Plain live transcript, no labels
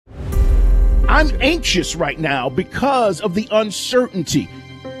I'm anxious right now because of the uncertainty.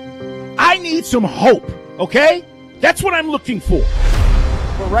 I need some hope, okay? That's what I'm looking for.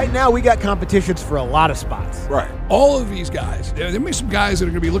 But right now, we got competitions for a lot of spots. Right. All of these guys, there may be some guys that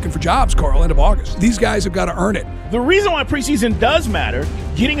are going to be looking for jobs, Carl, end of August. These guys have got to earn it. The reason why preseason does matter,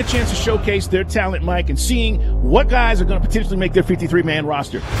 getting a chance to showcase their talent, Mike, and seeing what guys are going to potentially make their 53-man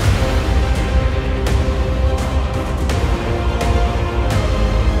roster.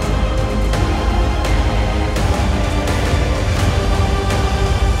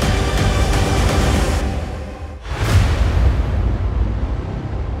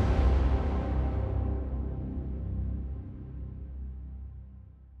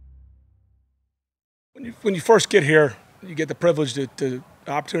 When you first get here, you get the privilege the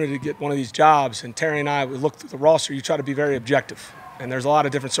opportunity to get one of these jobs. And Terry and I, we look through the roster, you try to be very objective. And there's a lot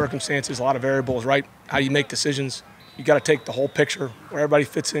of different circumstances, a lot of variables, right? How you make decisions. You got to take the whole picture, where everybody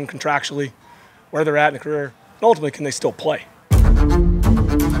fits in contractually, where they're at in the career, and ultimately, can they still play?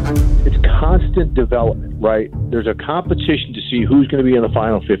 It's constant development, right? There's a competition to see who's going to be in the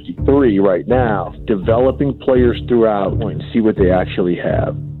final 53 right now, developing players throughout and see what they actually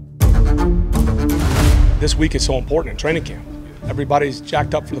have. This week is so important in training camp. Everybody's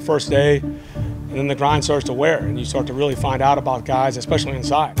jacked up for the first day, and then the grind starts to wear, and you start to really find out about guys, especially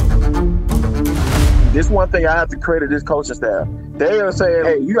inside. This one thing I have to credit this coaching staff. They are saying,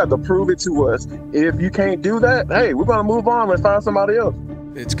 hey, you have to prove it to us. If you can't do that, hey, we're going to move on and find somebody else.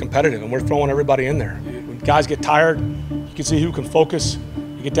 It's competitive, and we're throwing everybody in there. When guys get tired, you can see who can focus.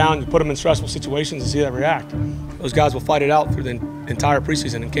 You get down, you put them in stressful situations and see how they react. Those guys will fight it out through the entire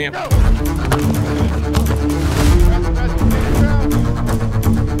preseason and camp.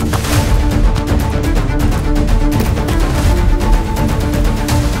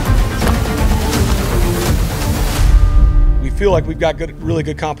 Feel like we've got really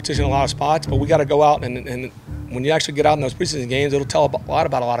good competition in a lot of spots, but we got to go out and when you actually get out in those preseason games, it'll tell a lot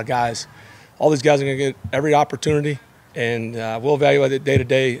about a lot of guys. All these guys are going to get every opportunity, and we'll evaluate it day to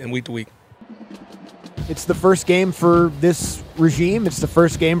day and week to week. It's the first game for this regime. It's the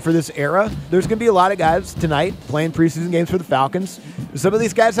first game for this era. There's going to be a lot of guys tonight playing preseason games for the Falcons. Some of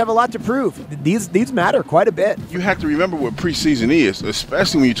these guys have a lot to prove. These matter quite a bit. You have to remember what preseason is,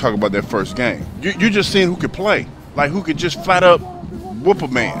 especially when you talk about that first game. You're just seeing who could play. Like who could just flat up whoop a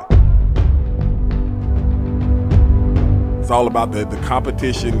man. It's all about the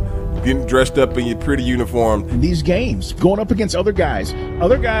competition, getting dressed up in your pretty uniform. In these games, going up against other guys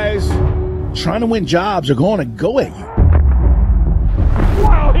trying to win jobs are going to go at you.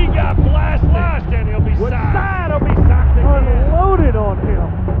 Wow, he got blasted, and he'll be sacked. He'll be sacked again. Unloaded on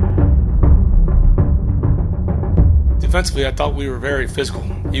him. Defensively, I thought we were very physical.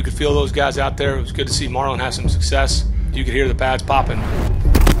 You could feel those guys out there. It was good to see Marlon have some success. You could hear the pads popping.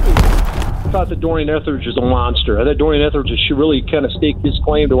 I thought that Dorian Etheridge is a monster. I thought Dorian Etheridge should really kind of stake his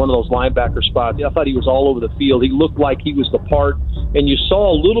claim to one of those linebacker spots. I thought he was all over the field. He looked like he was the part, and you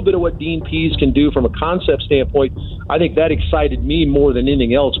saw a little bit of what Dean Pease can do from a concept standpoint. I think that excited me more than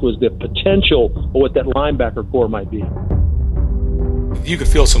anything else was the potential of what that linebacker core might be. You could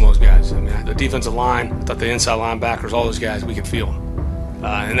feel some of those guys. I mean, the defensive line, I thought the inside linebackers, all those guys, we could feel them.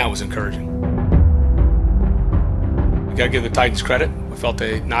 And that was encouraging. We got to give the Titans credit. We felt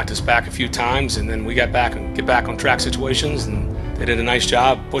they knocked us back a few times, and then we got back and get back on track situations, and they did a nice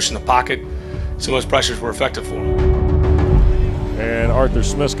job pushing the pocket. Some of those pressures were effective for them. And Arthur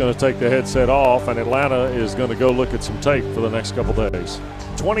Smith's going to take the headset off, and Atlanta is going to go look at some tape for the next couple days.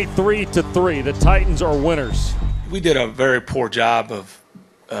 23-3, the Titans are winners. We did a very poor job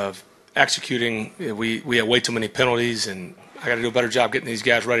of executing. We had way too many penalties, and I got to do a better job getting these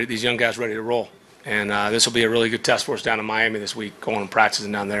guys ready, these young guys ready to roll. And this will be a really good test for us down in Miami this week, going and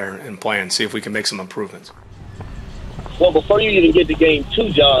practicing down there and playing, see if we can make some improvements. Well, before you even get to game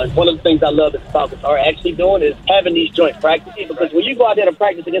 2, John, one of the things I love that the Falcons are actually doing is having these joint practices, because when you go out there to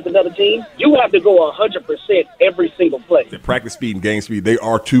practice against another team, you have to go 100% every single play. The practice speed and game speed, they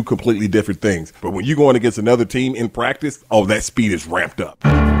are two completely different things. But when you're going against another team in practice, oh, that speed is ramped up.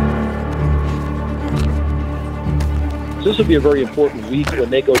 This will be a very important week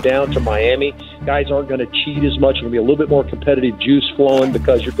when they go down to Miami. Guys aren't going to cheat as much. There's going to be a little bit more competitive juice flowing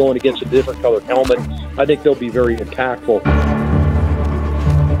because you're going against a different colored helmet. I think they'll be very impactful.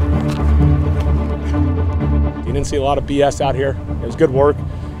 You didn't see a lot of BS out here. It was good work.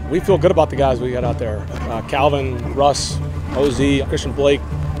 We feel good about the guys we got out there. Calvin, Russ, OZ, Christian Blake,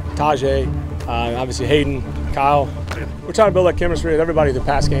 Tajay, obviously Hayden, Kyle. We're trying to build that chemistry with everybody in the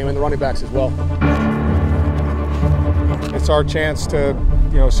pass game and the running backs as well. It's our chance to,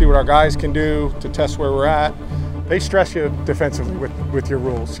 see what our guys can do, to test where we're at, They stress you defensively with your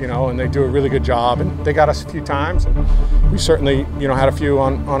rules, and they do a really good job. And they got us a few times. And we certainly, had a few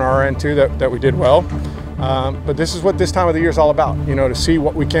on our end too that we did well. But this is what this time of the year is all about, to see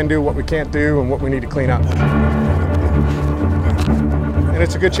what we can do, what we can't do, and what we need to clean up. And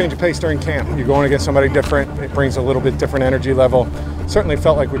it's a good change of pace during camp. You're going against somebody different. It brings a little bit different energy level. Certainly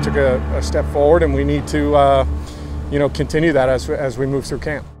felt like we took a step forward, and we need to, continue that as we move through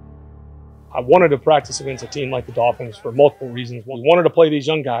camp. I wanted to practice against a team like the Dolphins for multiple reasons. We wanted to play these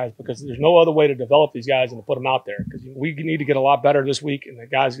young guys because there's no other way to develop these guys than to put them out there. Because we need to get a lot better this week, and the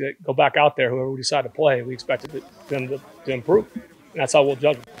guys that go back out there, whoever we decide to play, we expected them to improve. And that's how we'll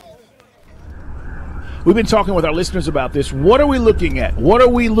judge them. We've been talking with our listeners about this. What are we looking at? What are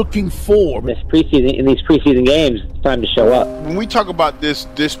we looking for? In these preseason games, it's time to show up. When we talk about this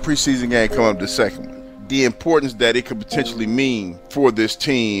preseason game coming up, the second one, the importance that it could potentially mean for this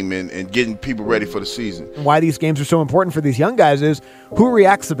team and getting people ready for the season. Why these games are so important for these young guys is who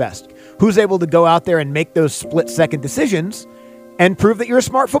reacts the best, who's able to go out there and make those split-second decisions and prove that you're a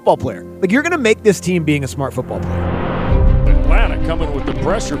smart football player. Like, you're going to make this team being a smart football player. Atlanta coming with the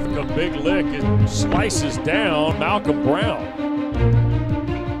pressure from the big lick. It slices down Malcolm Brown.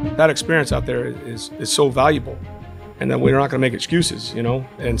 That experience out there is so valuable. And then we're not going to make excuses,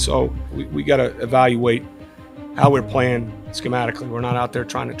 And so we got to evaluate how we're playing schematically. We're not out there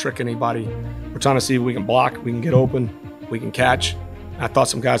trying to trick anybody. We're trying to see if we can block, we can get open, we can catch. I thought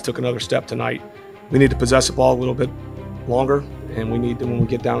some guys took another step tonight. We need to possess the ball a little bit longer, and we need to, when we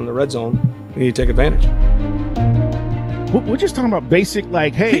get down in the red zone, we need to take advantage. We're just talking about basic,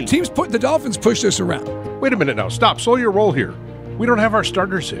 hey. The Dolphins push this around. Wait a minute now. Stop. Slow your roll here. We don't have our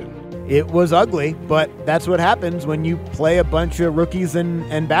starters in. It was ugly, but that's what happens when you play a bunch of rookies and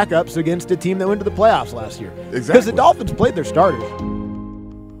backups against a team that went to the playoffs last year. Exactly. Because the Dolphins played their starters.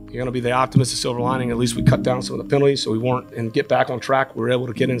 You're going to be the optimist, the silver lining. At least we cut down some of the penalties, so we weren't and get back on track. We were able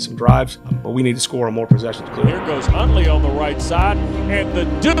to get in some drives, but we need to score on more possessions. Here goes Huntley on the right side, and the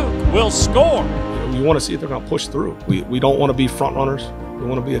Duke will score. You want to see if they're going to push through. We don't want to be front runners. We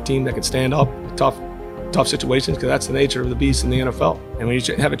want to be a team that can stand up tough situations, because that's the nature of the beast in the NFL. And when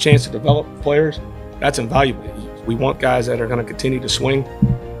you have a chance to develop players, that's invaluable. We want guys that are going to continue to swing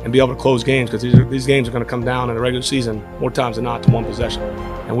and be able to close games, because these games are going to come down in the regular season more times than not to one possession.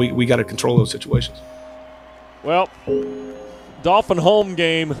 And we got to control those situations. Well, Dolphin home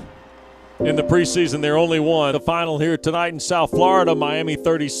game in the preseason, they're only one. The final here tonight in South Florida, Miami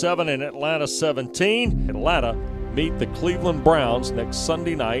 37 and Atlanta 17. Atlanta meet the Cleveland Browns next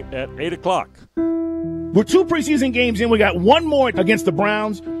Sunday night at 8 o'clock. We're 2 preseason games in. We got one more against the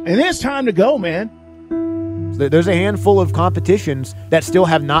Browns, and it's time to go, man. There's a handful of competitions that still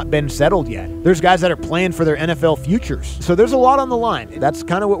have not been settled yet. There's guys that are playing for their NFL futures. So there's a lot on the line. That's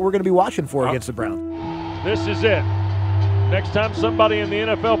kind of what we're going to be watching for against the Browns. This is it. Next time somebody in the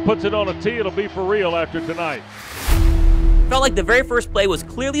NFL puts it on a tee, it'll be for real after tonight. Felt like the very first play was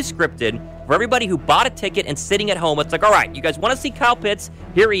clearly scripted. For everybody who bought a ticket and sitting at home, it's like, all right, you guys want to see Kyle Pitts?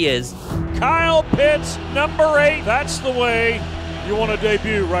 Here he is. Kyle Pitts, number 8. That's the way you want to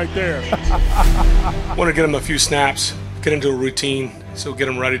debut right there. Want to get him a few snaps, get into a routine, so get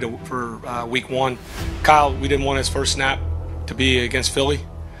him ready for week 1. Kyle, we didn't want his first snap to be against Philly.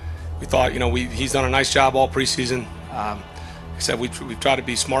 We thought, he's done a nice job all preseason. Like I said, we've tried to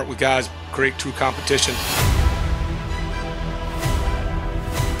be smart with guys, create true competition.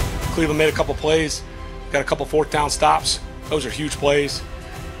 Cleveland made a couple plays, got a couple 4th down stops. Those are huge plays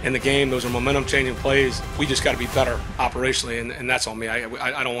in the game. Those are momentum-changing plays. We just got to be better operationally, and that's on me.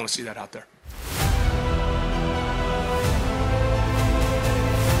 I don't want to see that out there.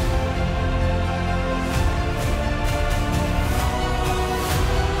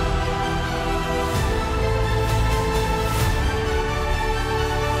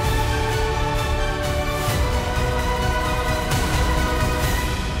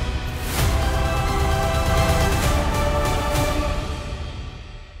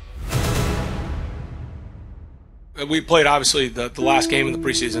 We played, obviously, the last game in the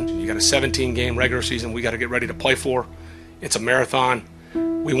preseason. You got a 17-game regular season we got to get ready to play for. It's a marathon.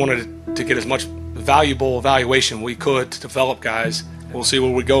 We wanted to get as much valuable evaluation we could to develop guys. We'll see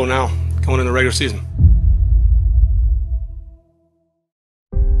where we go now going in the regular season.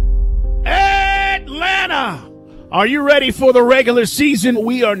 Atlanta! Are you ready for the regular season?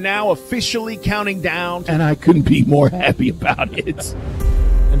 We are now officially counting down, and I couldn't be more happy about it.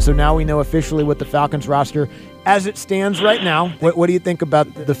 And so now we know officially what the Falcons roster as it stands right now. What do you think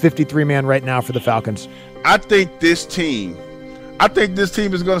about the 53-man right now for the Falcons? I think this team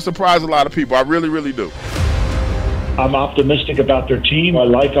is going to surprise a lot of people. I really, really do. I'm optimistic about their team. I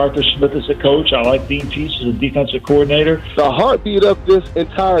like Arthur Smith as a coach. I like Dean Pease as a defensive coordinator. The heartbeat of this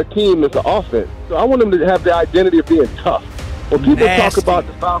entire team is the offense. So I want them to have the identity of being tough. When people talk about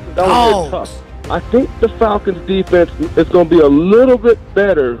the Falcons, I want to get tough. I think the Falcons' defense is going to be a little bit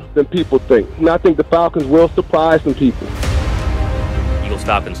better than people think. And I think the Falcons will surprise some people.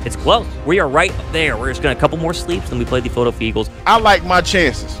 Eagles-Falcons. It's close. We are right there. We're just going to a couple more sleeps, then we play the Philadelphia Eagles. I like my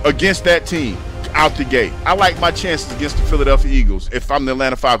chances against that team out the gate. I like my chances against the Philadelphia Eagles if I'm the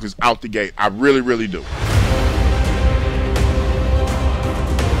Atlanta Falcons out the gate. I really, really do.